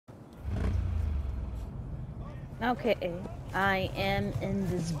Okay, I am in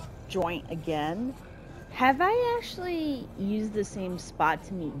this joint again. Have I actually used the same spot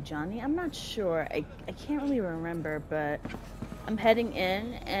to meet Johnny? I'm not sure. I can't really remember, but I'm heading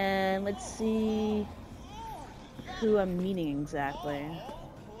in and let's see who I'm meeting exactly.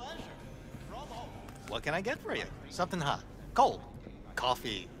 What can I get for you? Something hot, cold,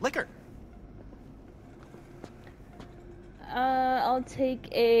 coffee, liquor. I'll take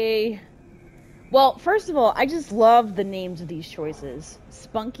a... Well, first of all, I just love the names of these choices.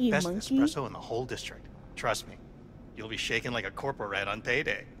 Spunky Best Monkey, espresso in the whole district. Trust me. You'll be shaking like a corporate rat on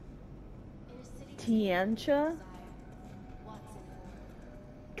payday. Tiancha,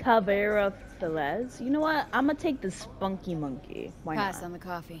 Caveira Thelez. You know what? I'm gonna take the Spunky Monkey. Why Pass not? on the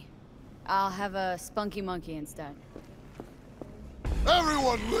coffee. I'll have a spunky monkey instead.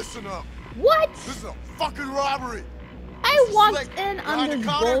 Everyone listen up! What? This is a fucking robbery! I Mr. walked Slick, in on behind the this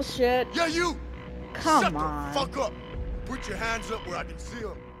counter? bullshit. Yeah, you! Come Shut on. the fuck up! Put your hands up where I can see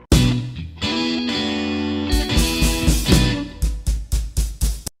them.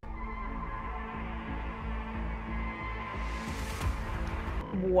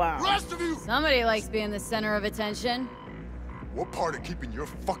 Wow. Rest of you! Somebody likes being the center of attention. What part of keeping your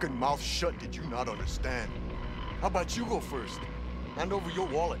fucking mouth shut did you not understand? How about you go first? Hand over your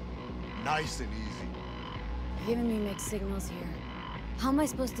wallet. Nice and easy. You're giving me mixed signals here. How am I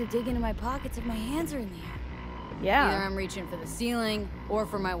supposed to dig into my pockets if my hands are in the air? Either Yeah. I'm reaching for the ceiling or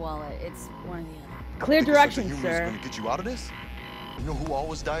for my wallet. It's one or the other. Clear Think a sense of directions, humor is sir. gonna get you out of this? You know who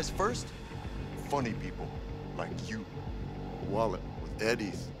always dies first? Funny people. Like you. Wallet with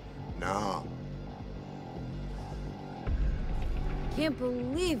Eddie's. Nah. Can't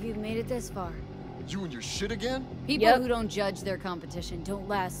believe you've made it this far. You and your shit again? People Yep. who don't judge their competition don't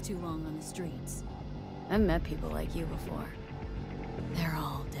last too long on the streets. I've met people like you before. They're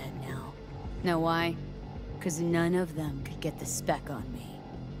all dead now. Know why? Because none of them could get the spec on me.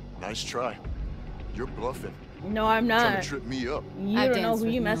 Nice try. You're bluffing. No, I'm Trying not. to trip me up. You I've don't know danced who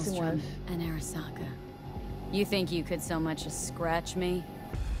with you messing Maelstrom with. and Arasaka. You think you could so much as scratch me?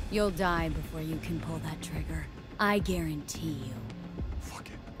 You'll die before you can pull that trigger. I guarantee you. Fuck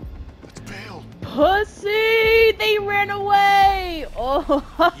it. Let's bail. Pussy! They ran away! Oh,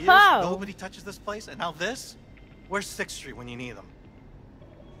 Years nobody touches this place, and now this? Where's 6th Street when you need them?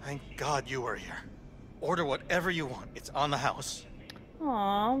 Thank God you were here. Order whatever you want. It's on the house.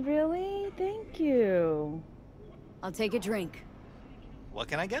 Aw, really? Thank you. I'll take a drink. What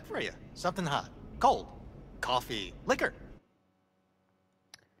can I get for you? Something hot, cold, coffee, liquor.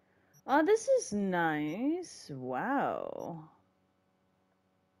 Oh, this is nice. Wow.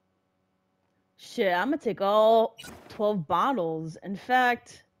 Shit, I'm gonna take all 12 bottles. In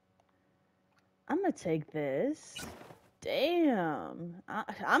fact, I'm gonna take this. Damn.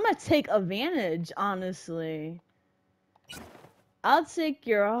 I'm gonna take advantage, honestly. I'll take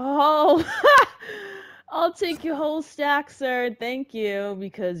your whole... I'll take your whole stack, sir. Thank you,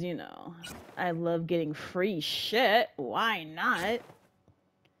 because, you know, I love getting free shit. Why not?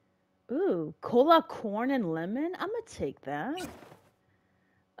 Ooh, cola, corn, and lemon? I'm gonna take that.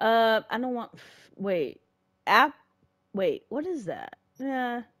 I don't want... Wait. Wait, what is that?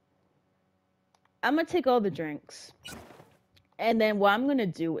 Yeah. I'm gonna take all the drinks. And then what I'm gonna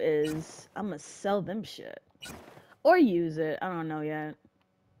do is... I'm gonna sell them shit. Or use it. I don't know yet.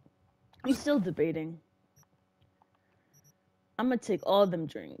 I'm still debating. I'm gonna take all them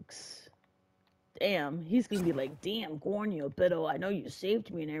drinks. Damn, he's gonna be like, damn, Gornio, Biddle, I know you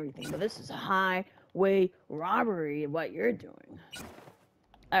saved me and everything, but this is a highway robbery of what you're doing.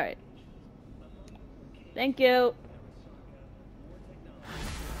 Alright. Thank you.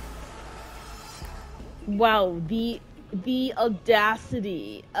 Wow, the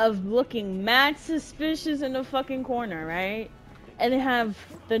audacity of looking mad suspicious in the fucking corner, right? And they have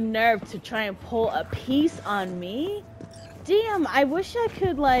the nerve to try and pull a piece on me? Damn, I wish I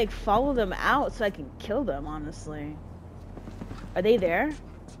could, like, follow them out so I can kill them, honestly. Are they there?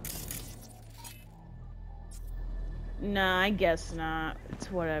 Nah, I guess not.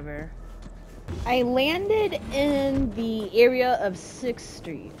 It's whatever. I landed in the area of 6th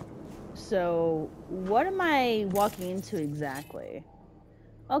Street. So, what am I walking into exactly?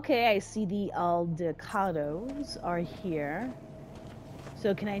 Okay, I see the Aldecados are here.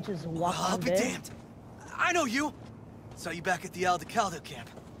 So can I just walk I'll on be this? damned. I know you. Saw you back at the Aldecaldo camp.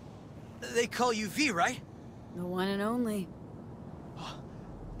 They call you V, right? The one and only.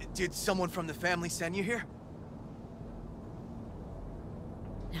 Did someone from the family send you here?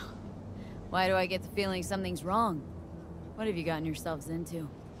 No. Why do I get the feeling something's wrong? What have you gotten yourselves into?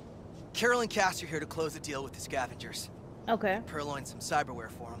 Carol and Cass are here to close the deal with the scavengers. Okay. Purloin some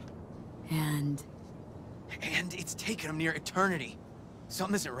cyberware for them. And And it's taken them near eternity.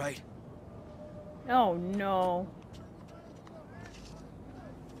 Something isn't right. Oh no.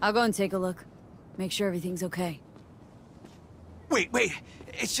 I'll go and take a look. Make sure everything's okay. Wait.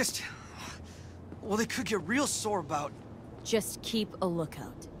 It's just... Well, they could get real sore about... Just keep a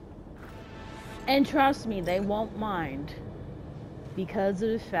lookout. And trust me, they won't mind. Because of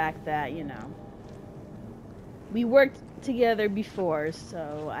the fact that, you know, we worked together before,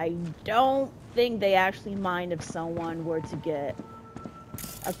 so I don't think they actually mind if someone were to get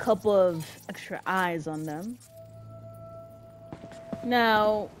a couple of extra eyes on them.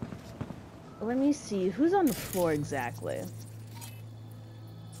 Now, let me see, who's on the floor exactly?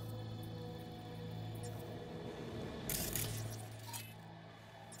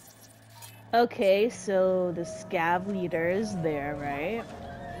 Okay, so the scav leader is there, right?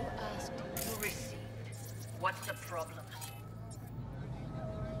 You asked, you received. What's the problem?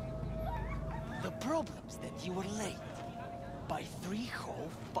 The problem's that you were late. By 3 whole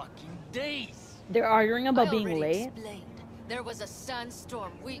fucking days. They're arguing about I being already late. explained. There was a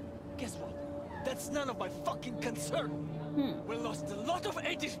sandstorm. Guess what? That's none of my fucking concern. We lost a lot of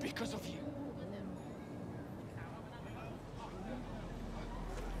edges because of you.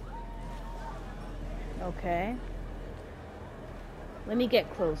 Okay. Let me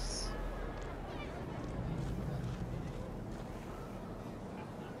get close.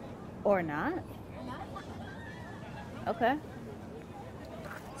 Or not? Okay.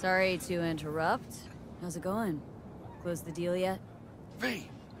 Sorry to interrupt. How's it going? Close the deal yet? V,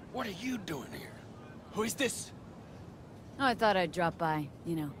 what are you doing here? Who is this? Oh, I thought I'd drop by.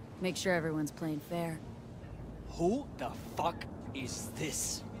 You know, make sure everyone's playing fair. Who the fuck is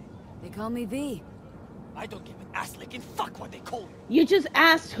this? They call me V. I don't give an ass-licking fuck what they call me. You just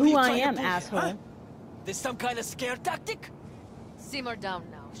asked What are who you I trying to am, do here, asshole. huh? This some kind of scare tactic? Simmer down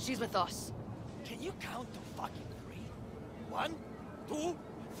now. She's with us. Can you count to fucking 3? 1, 2,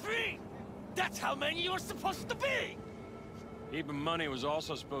 3! That's how many you're supposed to be! Even money was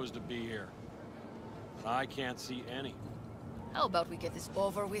also supposed to be here. But I can't see any. How about we get this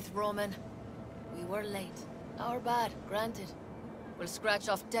over with, Roman? We were late. Our bad, granted. We'll scratch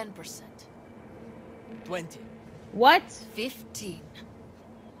off 10%. 20. What? 15.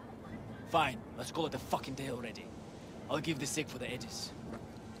 Fine, let's call it a fucking day already. I'll give the sick for the edges.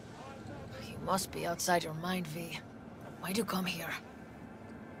 You must be outside your mind, V. Why'd you come here?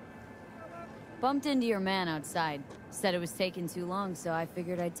 Bumped into your man outside. Said it was taking too long, so I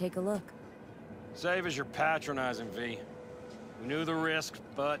figured I'd take a look. Save as you're patronizing, V. We knew the risk,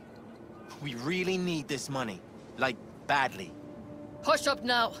 but... We really need this money. Like, badly. Push up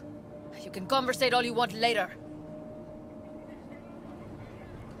now. You can conversate all you want later.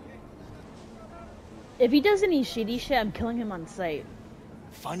 If he does any shitty shit, I'm killing him on sight.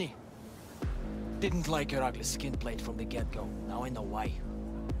 Funny. Didn't like your ugly skin plate from the get-go. Now I know why.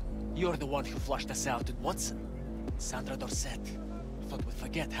 You're the one who flushed us out at Watson. Sandra Dorset. Thought we'd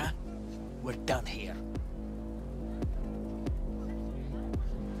forget, huh? We're done here.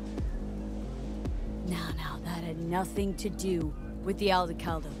 Now, that had nothing to do with the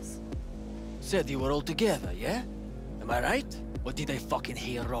Aldecaldos. Said you were all together, yeah? Am I right? Or did I fucking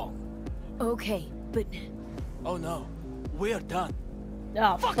hear wrong? Okay, but... Oh no. We're done.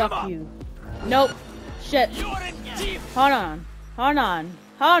 Oh, Fuck fuck him up. you. Nope. Shit. You're in deep! Hold on. Hold on.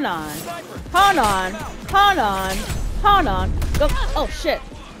 Hold on. Hold on. Hold on. Hold on. Go. Oh, shit.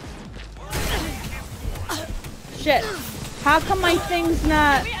 Shit. How come my thing's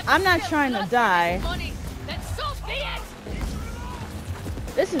not... I'm not trying to die. Money. Then so be it.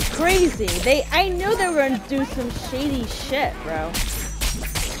 This is crazy. I knew they were gonna do some shady shit, bro.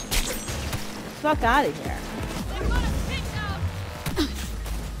 Fuck out of here. They're gonna spit out.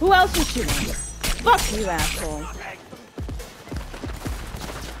 Who else is shooting? Fuck you, asshole.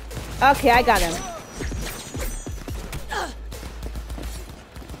 Okay, I got him.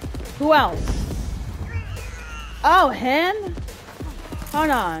 Who else? Oh, him? Hold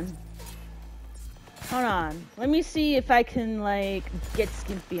on. Hold on. Let me see if I can, like, get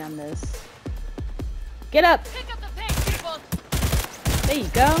skimpy on this. Get up! Pick up the pace, people. There you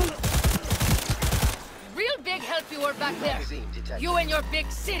go. Real big help you were back there. You and your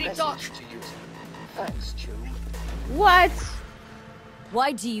big city talk. What?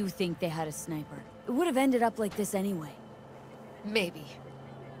 Why do you think they had a sniper? It would have ended up like this anyway. Maybe.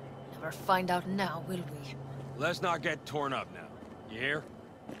 Never find out now, will we? Let's not get torn up now. You hear?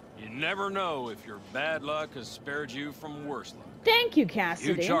 You never know if your bad luck has spared you from worse luck. Thank you, You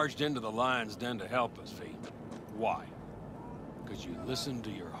Cassidy. charged into the lion's den to help us, V. Why? Because you listened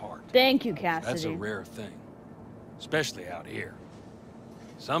to your heart. Thank you, That's a Cassidy. rare thing. Especially out here.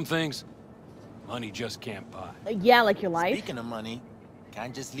 Some things, Money just can't buy. Yeah, like your life. Speaking of money,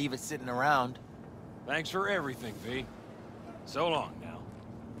 can't just leave it sitting around. Thanks for everything, V. So long now.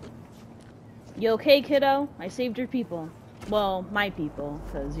 You okay, kiddo? I saved your people. Well, my people,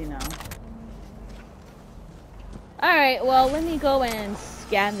 because, you know. Alright, well, let me go and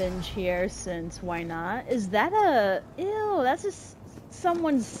scavenge here, since why not? Is that a... Ew, that's just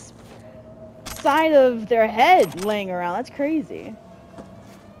someone's side of their head laying around. That's crazy.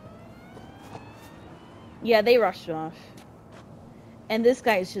 Yeah, they rushed off. And this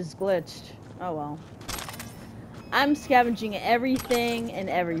guy's just glitched. Oh well. I'm scavenging everything and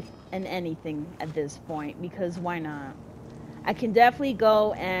anything at this point, because why not? I can definitely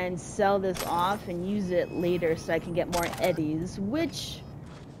go and sell this off and use it later so I can get more eddies, which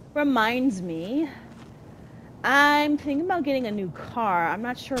reminds me, I'm thinking about getting a new car. I'm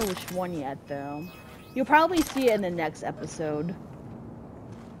not sure which one yet though. You'll probably see it in the next episode.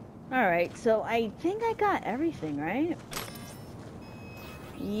 Alright, so I think I got everything, right?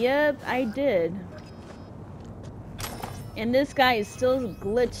 Yep, I did. And this guy is still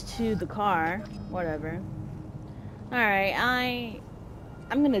glitched to the car. Whatever. Alright, I'm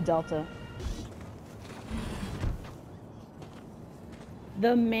gonna Delta.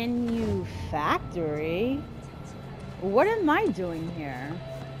 The manufactory? What am I doing here?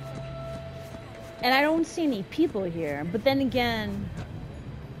 And I don't see any people here, but then again,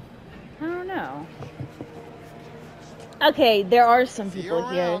 I don't know. Okay, there are some people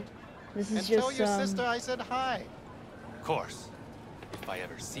here. This is just tell your sister I said hi. Of course. If I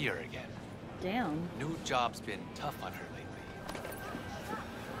ever see her again. Damn. New job's been tough on her lately.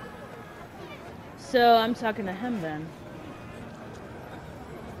 So I'm talking to him then.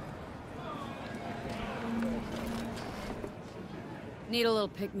 Need a little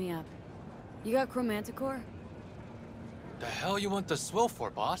pick-me-up. You got Chromanticore? The hell you want the swill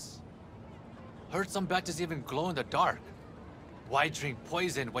for, boss? Heard some batches even glow in the dark. Why drink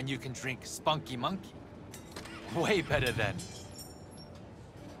poison when you can drink Spunky Monkey? Way better than...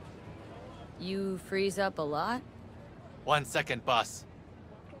 You freeze up a lot? 1 second, boss.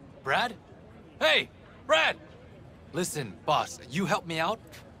 Brad? Hey, Brad! Listen, boss, you help me out?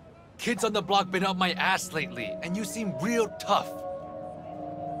 Kids on the block been up my ass lately, and you seem real tough.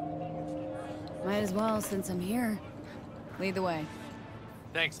 Might as well, since I'm here. Lead the way.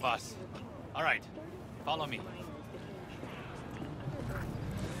 Thanks, boss. All right, follow me.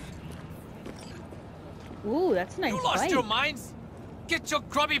 Ooh, that's a nice You lost bike. your minds? Get your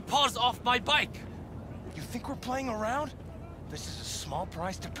grubby paws off my bike! You think we're playing around? This is a small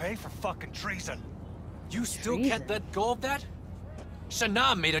price to pay for fucking treason. You still Treason. can't let go of that?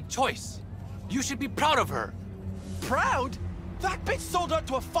 Shana made a choice. You should be proud of her. Proud? That bitch sold out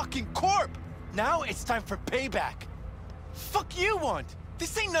to a fucking corp! Now it's time for payback. Fuck you want?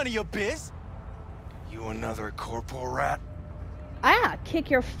 This ain't none of your biz. You another corporal rat? Ah, kick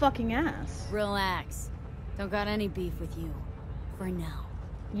your fucking ass. Relax. Don't got any beef with you. For now.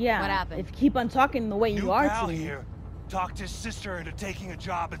 Yeah. What happened? If you keep on talking the way New you are pal to me. here talked his sister into taking a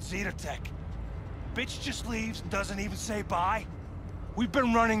job at Zetatech. Bitch just leaves and doesn't even say bye. We've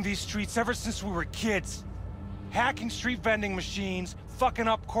been running these streets ever since we were kids. Hacking street vending machines, fucking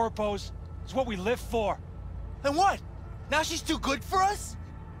up corpos, is what we live for. And what? Now she's too good for us?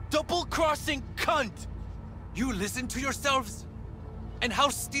 Double-crossing cunt! You listen to yourselves? And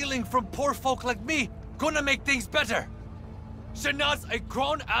how's stealing from poor folk like me gonna make things better? Shana's a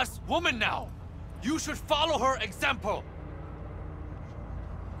grown-ass woman now. You should follow her example.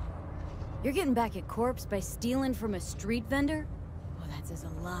 You're getting back at Corpse by stealing from a street vendor? Well, that says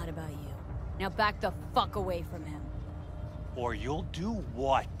a lot about you. Now back the fuck away from him. Or you'll do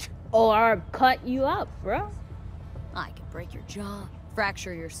what? Or cut you up, bro. I could break your jaw,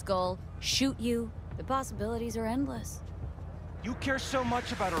 fracture your skull, shoot you. The possibilities are endless. You care so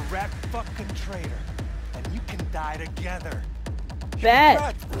much about a rat fucking traitor, and you can die together.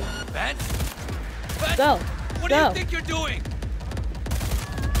 Bet. Vance? Vance? Go. What Go. do you think you're doing?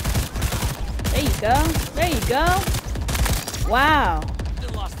 There you go. There you go. Wow. They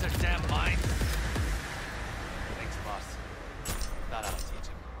lost their damn minds. Thanks, boss. Thought I'd teach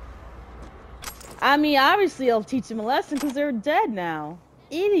him. I mean, obviously I'll teach them a lesson because they're dead now.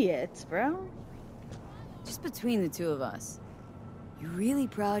 Idiots, bro. Just between the two of us. You really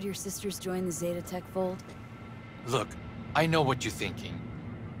proud your sisters joined the Zetatech fold? Look, I know what you're thinking.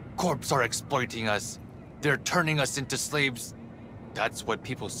 Corps are exploiting us. They're turning us into slaves. That's what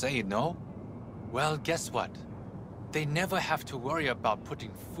people say, no? Well, guess what? They never have to worry about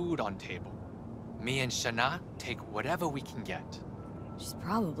putting food on table. Me and Shana take whatever we can get. She's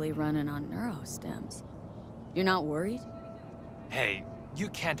probably running on neurostems. You're not worried? Hey, you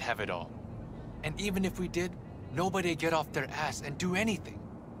can't have it all. And even if we did, nobody'd get off their ass and do anything.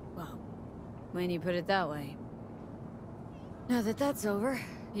 Well, when you put it that way. Now that that's over,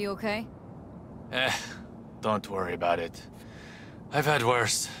 you okay? Don't worry about it. I've had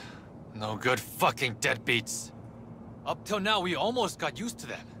worse. No good fucking deadbeats. Up till now, we almost got used to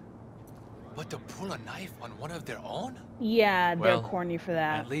them. But to pull a knife on one of their own? Yeah, they're Well, corny for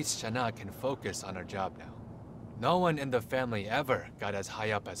that. At least Shana can focus on her job now. No one in the family ever got as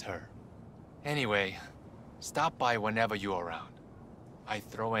high up as her. Anyway, stop by whenever you're around. I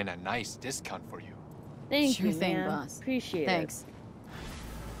throw in a nice discount for you. Thank Sure you, thing, man. boss. Appreciate Thanks. it.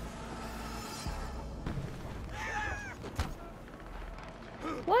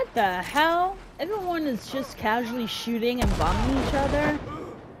 What the hell? Everyone is just casually shooting and bombing each other.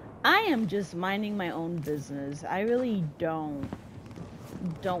 I am just minding my own business. I really don't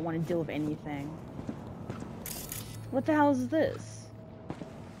want to deal with anything. What the hell is this?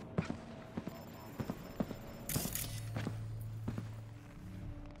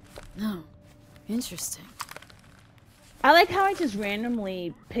 No. Interesting. I like how I just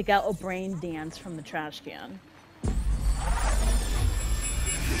randomly pick out a brain dance from the trash can.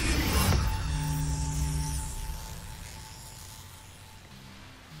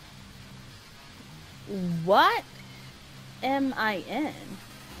 What am I in?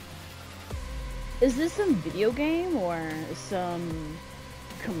 Is this some video game or some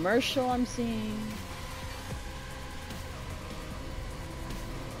commercial I'm seeing?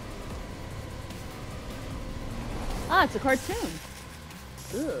 Ah, it's a cartoon.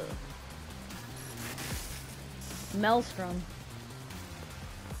 Ugh. Maelstrom.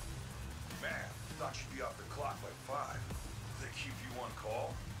 Man, thought you'd be off the clock by 5. They keep you on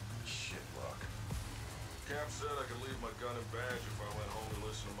call? Shit luck. Cap said I could leave my gun and badge if I went home and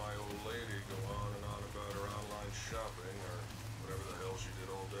listen to my old lady go on and on about her online shopping or whatever the hell she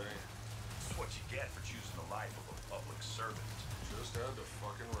did all day. That's what you get for choosing the life of a public servant. Just had to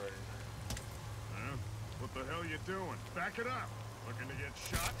fucking rain. Huh? What the hell you doing? Back it up. Looking to get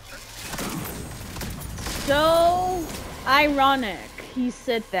shot? So ironic he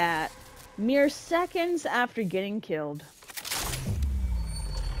said that mere seconds after getting killed.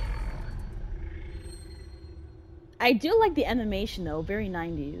 I do like the animation though, very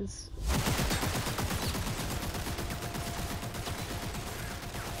 90s.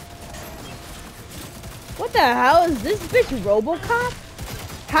 What the hell is this bitch, RoboCop?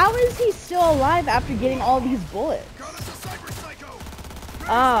 How is he still alive after getting all these bullets?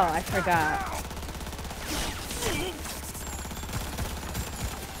 Oh, I forgot.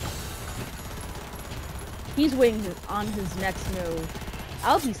 He's waiting on his next move.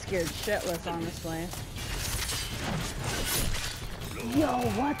 I'll be scared shitless, honestly. Yo,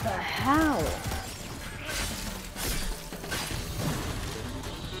 what the hell?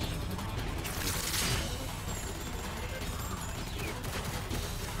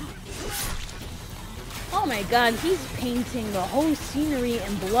 Oh my god, he's painting the whole scenery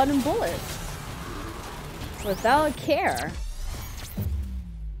in blood and bullets. Without a care.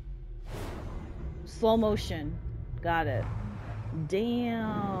 Slow motion. Got it.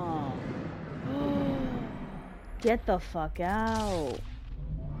 Damn. Get the fuck out.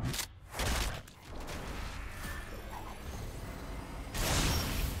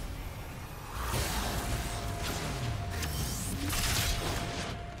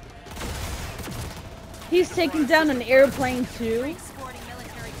 He's taking down an airplane too. Meaning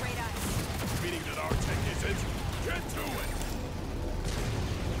that our tech isn't. Get to it.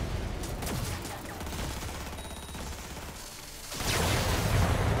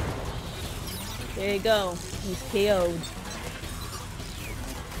 There you go. He's KO'd.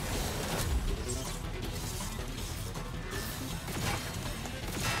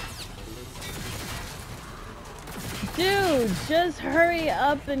 Dude, just hurry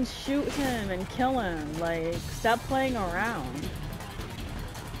up and shoot him and kill him. Like, stop playing around.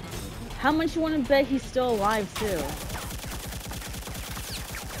 How much you want to bet he's still alive, too?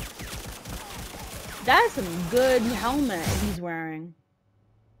 That's some good helmet he's wearing.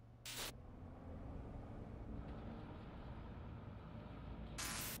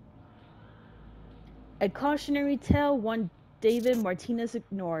 A cautionary tale one David Martinez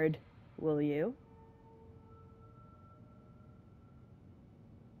ignored. Will you?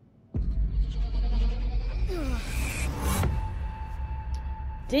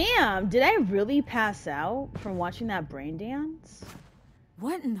 Damn, did I really pass out from watching that brain dance?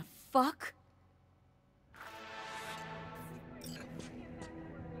 What in the fuck?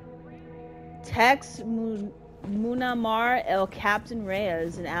 Text Munamar El Captain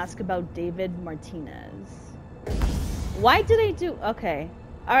Reyes and ask about David Martinez. Why did I do... Okay.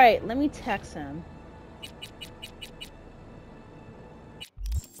 Alright, let me text him.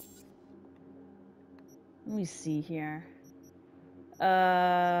 Let me see here.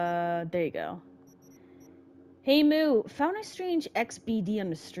 There you go. Hey Moo, found a strange XBD on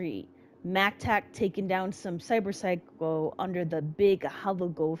the street. MacTac taking down some cyberpsycho under the big hollow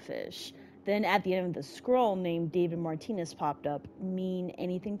goldfish. Then at the end of the scroll, named David Martinez popped up. Mean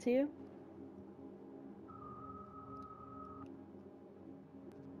anything to you?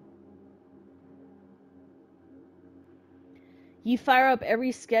 You fire up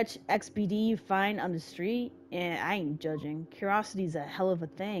every sketch XBD you find on the street, and I ain't judging. Curiosity's a hell of a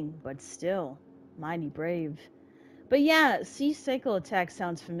thing, but still, mighty brave. But yeah, sea cycle attack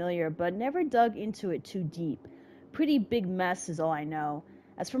sounds familiar, but never dug into it too deep. Pretty big mess is all I know.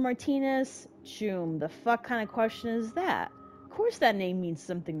 As for Martinez, choom, the fuck kind of question is that? Of course that name means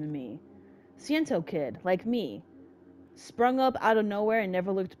something to me. Ciento kid, like me. Sprung up out of nowhere and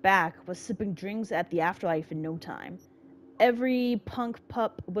never looked back, was sipping drinks at the afterlife in no time. Every punk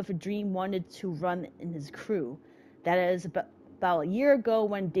pup with a dream wanted to run in his crew. That is about a year ago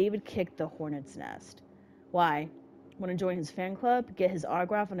when David kicked the hornet's nest. Why? Want to join his fan club? Get his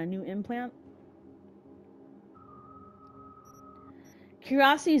autograph on a new implant?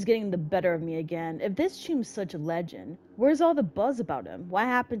 Curiosity is getting the better of me again. If this Choom's such a legend, where's all the buzz about him? What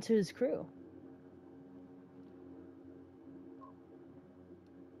happened to his crew?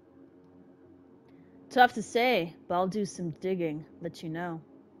 Tough to say, but I'll do some digging, let you know.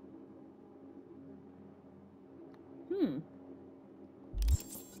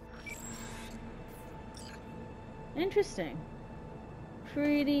 Interesting.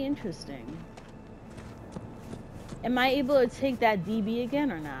 Pretty interesting. Am I able to take that DB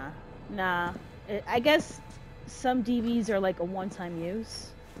again or nah? Nah. I guess some DBs are like a one-time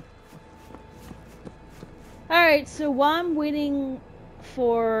use. Alright, so while I'm waiting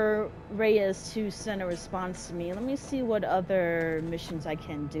for Reyes to send a response to me, let me see what other missions I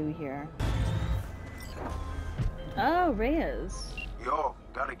can do here. Oh, Reyes. Yo,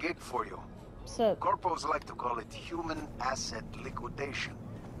 got a gig for you. What's up? Corpos like to call it human asset liquidation.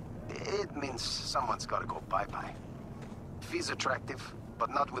 It means someone's gotta go bye-bye. Fee's attractive,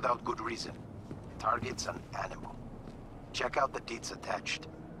 but not without good reason. Target's an animal. Check out the deeds attached.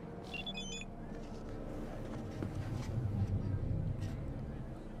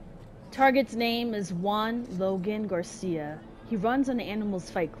 Target's name is Juan Logan Garcia. He runs an animals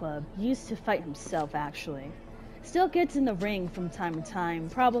fight club. He used to fight himself, actually. Still gets in the ring from time to time.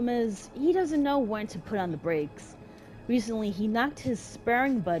 Problem is, he doesn't know when to put on the brakes. Recently, he knocked his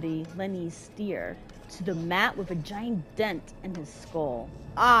sparring buddy, Lenny Steer, to the mat with a giant dent in his skull.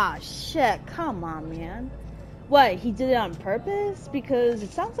 Ah, shit, come on, man. What, he did it on purpose? Because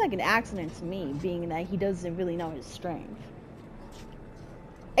it sounds like an accident to me, being that he doesn't really know his strength.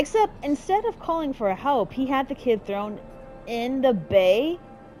 Except, instead of calling for help, he had the kid thrown in the bay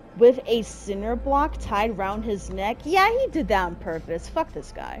with a cinder block tied around his neck. Yeah, he did that on purpose. Fuck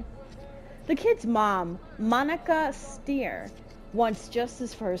this guy. The kid's mom, Monica Steer, wants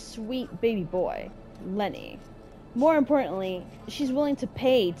justice for her sweet baby boy, Lenny. More importantly, she's willing to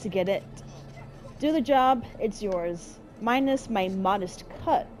pay to get it. Do the job, it's yours. Minus my modest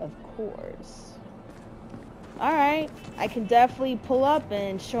cut, of course. Alright, I can definitely pull up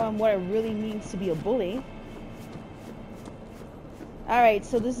and show him what it really means to be a bully. Alright,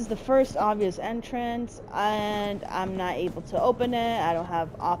 so this is the first obvious entrance, and I'm not able to open it. I don't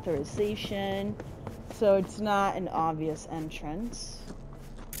have authorization, so it's not an obvious entrance.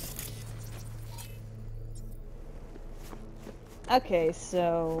 Okay,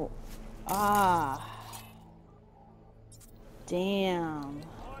 so... Damn.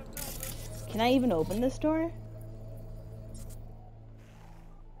 Can I even open this door?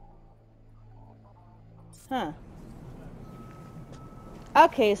 Huh.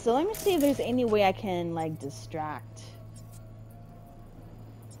 Okay, so let me see if there's any way I can, like, distract.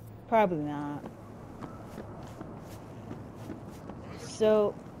 Probably not.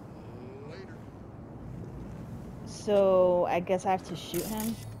 So I guess I have to shoot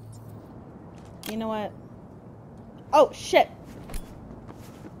him. You know what? Oh, shit!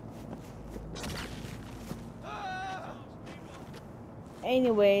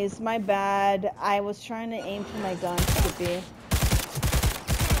 Anyways, my bad. I was trying to aim for my gun, Skippy.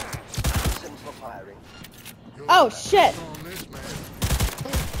 Oh, shit!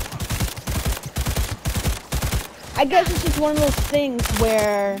 I guess it's just one of those things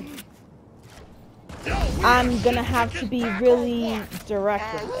where I'm gonna have to be really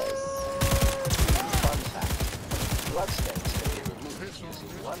direct with this. Bloodstains can be removed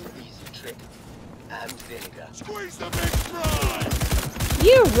using one easy trick and vinegar. Squeeze the big fry!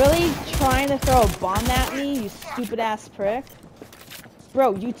 You really trying to throw a bomb at me, you stupid ass prick?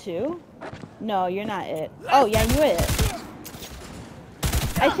 Bro, you too? No, you're not it. Oh, yeah, you it.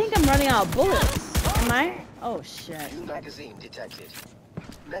 I think I'm running out of bullets. Am I? Oh, shit. New magazine detected.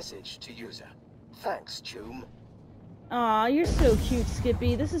 Message to user. Thanks, Choom. Aw, you're so cute,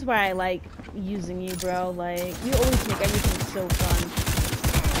 Skippy. This is why I like using you, bro. Like, you always make everything so fun.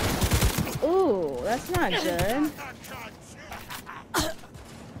 Ooh, that's not good.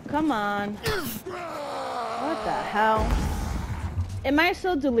 Come on. What the hell? Am I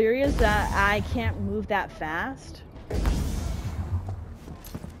so delirious that I can't move that fast?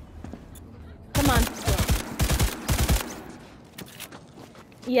 Come on.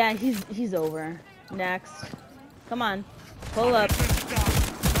 Yeah, he's over. Next. Come on. Pull up.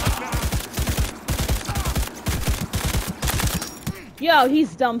 Yo,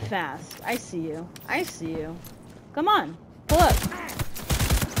 he's dumb fast. I see you. I see you. Come on. Pull up.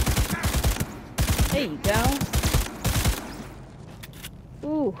 There you go.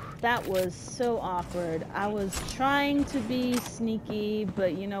 Ooh, that was so awkward. I was trying to be sneaky,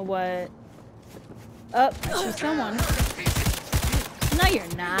 but you know what? Oh, I see someone. No,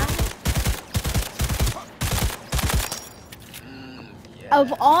 you're not.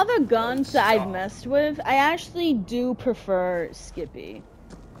 Of all the guns that I've messed with, I actually do prefer Skippy.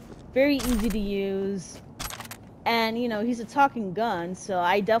 Very easy to use. And, you know, he's a talking gun, so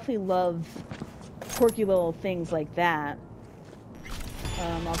I definitely love quirky little things like that.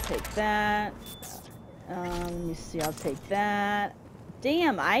 I'll take that. Let me see, I'll take that.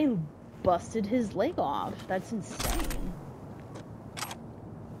 Damn, I busted his leg off. That's insane.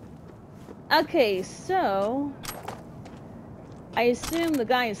 Okay, so I assume the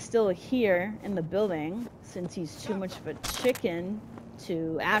guy is still here in the building, since he's too much of a chicken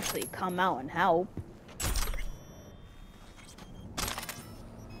to actually come out and help.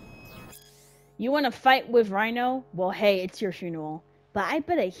 You want to fight with Rhino? Well, hey, it's your funeral. But I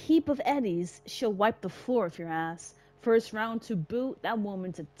bet a heap of eddies she'll wipe the floor with your ass. First round to boot, that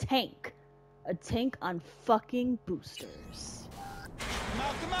woman's a tank. A tank on fucking boosters. Come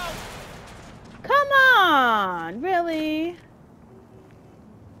out, come out! Come on! Really?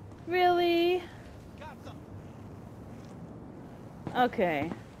 Really?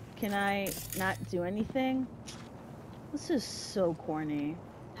 Okay. Can I not do anything? This is so corny.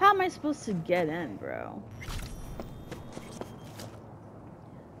 How am I supposed to get in, bro?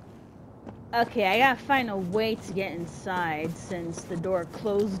 Okay, I gotta find a way to get inside since the door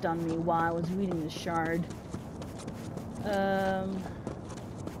closed on me while I was reading the shard.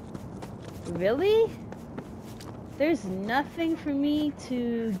 Really? There's nothing for me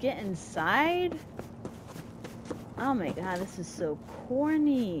to get inside? Oh my god, this is so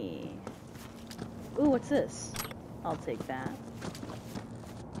corny. Ooh, what's this? I'll take that.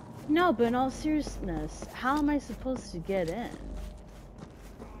 No, but in all seriousness, how am I supposed to get in?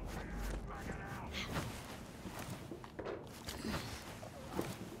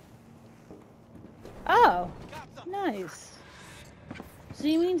 Oh, nice. So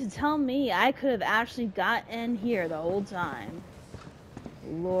you mean to tell me I could have actually got in here the whole time?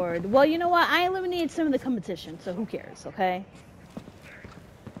 Lord. Well, you know what? I eliminated some of the competition, so who cares, okay?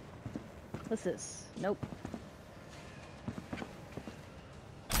 What's this? Nope.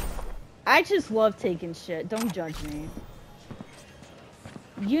 I just love taking shit. Don't judge me.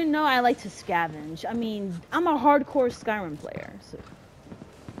 You know I like to scavenge. I mean, I'm a hardcore Skyrim player, so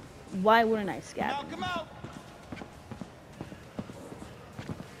why wouldn't I scavenge? Come out!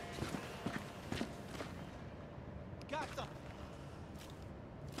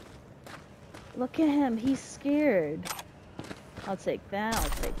 Look at him, he's scared. I'll take that, I'll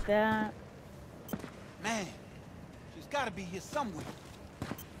take that. Man, she's gotta be here somewhere.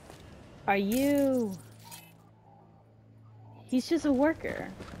 Are you... He's just a worker.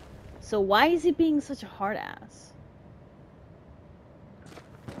 So why is he being such a hard ass?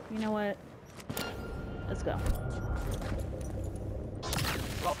 You know what? Let's go.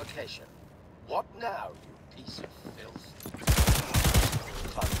 Provocation. What now, you piece of filth?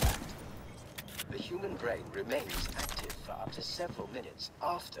 Fun fact. The human brain remains active for up to several minutes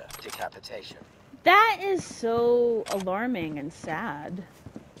after decapitation. That is so alarming and sad.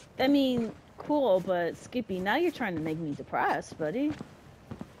 I mean, cool, but Skippy, now you're trying to make me depressed, buddy.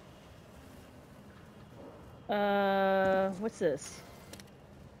 What's this?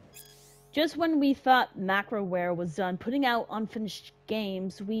 Just when we thought Macroware was done putting out unfinished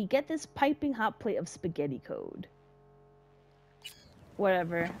games, we get this piping hot plate of spaghetti code.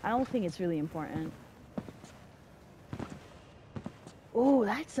 Whatever. I don't think it's really important. Oh,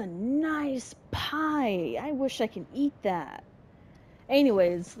 that's a nice pie. I wish I could eat that.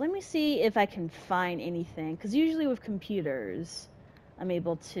 Anyways, let me see if I can find anything. Because usually with computers, I'm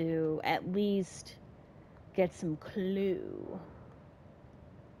able to at least get some clue.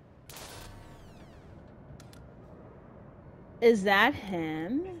 Is that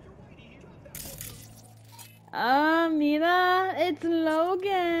him? Mira, it's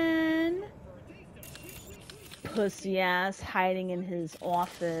Logan. Pussy ass hiding in his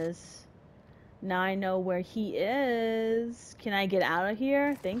office. Now I know where he is. Can I get out of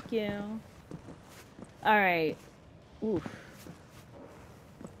here? Thank you. Alright. Oof.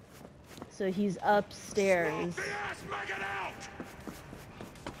 So he's upstairs.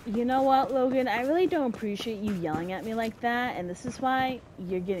 You know what, Logan? I really don't appreciate you yelling at me like that, and this is why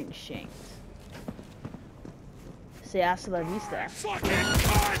you're getting shanked. Say hasta la vista.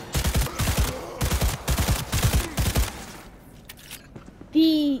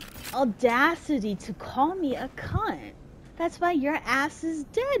 The audacity to call me a cunt. That's why your ass is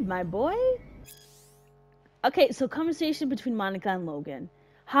dead, my boy. Okay, so conversation between Monica and Logan.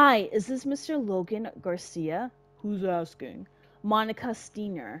 Hi, is this Mr. Logan Garcia? Who's asking? Monica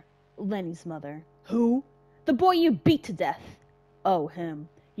Steiner, Lenny's mother. Who? The boy you beat to death. Oh, him.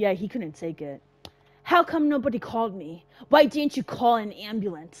 Yeah, he couldn't take it. How come nobody called me? Why didn't you call an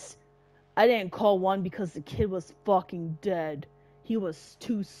ambulance? I didn't call one because the kid was fucking dead. He was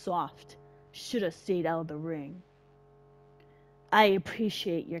too soft. Should have stayed out of the ring. I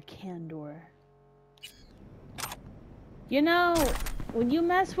appreciate your candor. You know, when you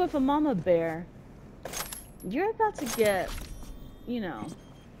mess with a mama bear, you're about to get, you know,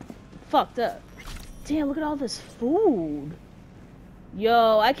 fucked up. Damn, look at all this food.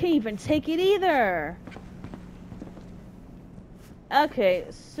 Yo, I can't even take it either. Okay,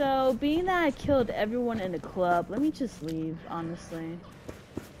 so being that I killed everyone in the club, let me just leave, honestly.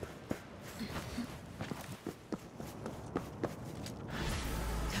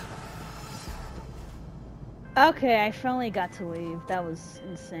 Okay, I finally got to leave. That was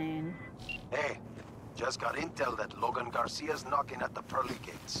insane. Hey, just got intel that Logan Garcia's knocking at the pearly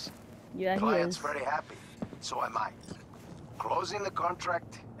gates. Yeah, he Client's is. very happy. So am I. Closing the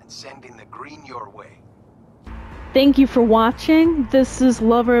contract and sending the green your way. Thank you for watching. This is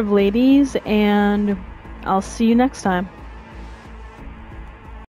Lover of Ladies, and I'll see you next time.